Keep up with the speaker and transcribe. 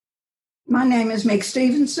My name is Meg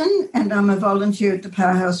Stevenson and I'm a volunteer at the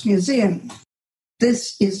Powerhouse Museum.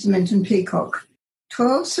 This is the Minton Peacock.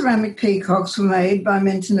 12 ceramic peacocks were made by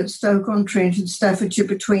Minton at Stoke-on-Trent in Staffordshire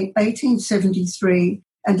between 1873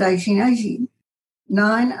 and 1880.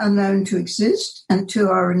 9 are known to exist and 2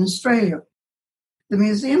 are in Australia. The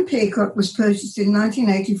museum peacock was purchased in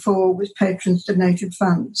 1984 with patrons' donated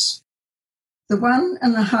funds. The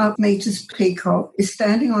 1.5 metres peacock is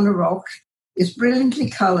standing on a rock, is brilliantly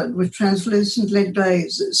coloured with translucent lead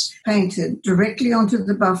glazes painted directly onto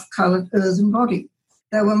the buff-coloured earthen body.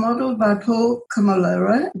 They were modelled by Paul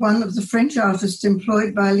Camolera, one of the French artists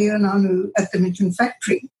employed by Leonardo at the Minton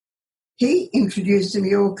factory. He introduced the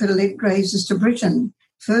Mallorca lead glazes to Britain,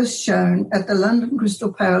 first shown at the London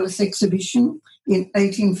Crystal Palace exhibition in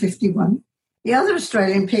 1851. The other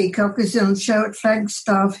Australian peacock is on show at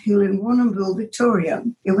Flagstaff Hill in Warrnambool, Victoria.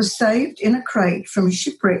 It was saved in a crate from a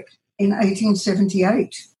shipwreck in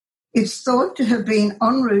 1878. It's thought to have been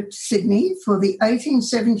en route to Sydney for the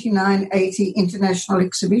 1879-80 International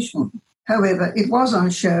Exhibition. However, it was on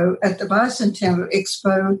show at the Bicentennial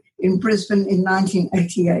Expo in Brisbane in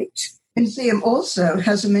 1988. The museum also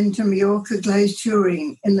has a Minton Mallorca glazed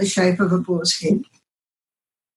tureen in the shape of a boar's head.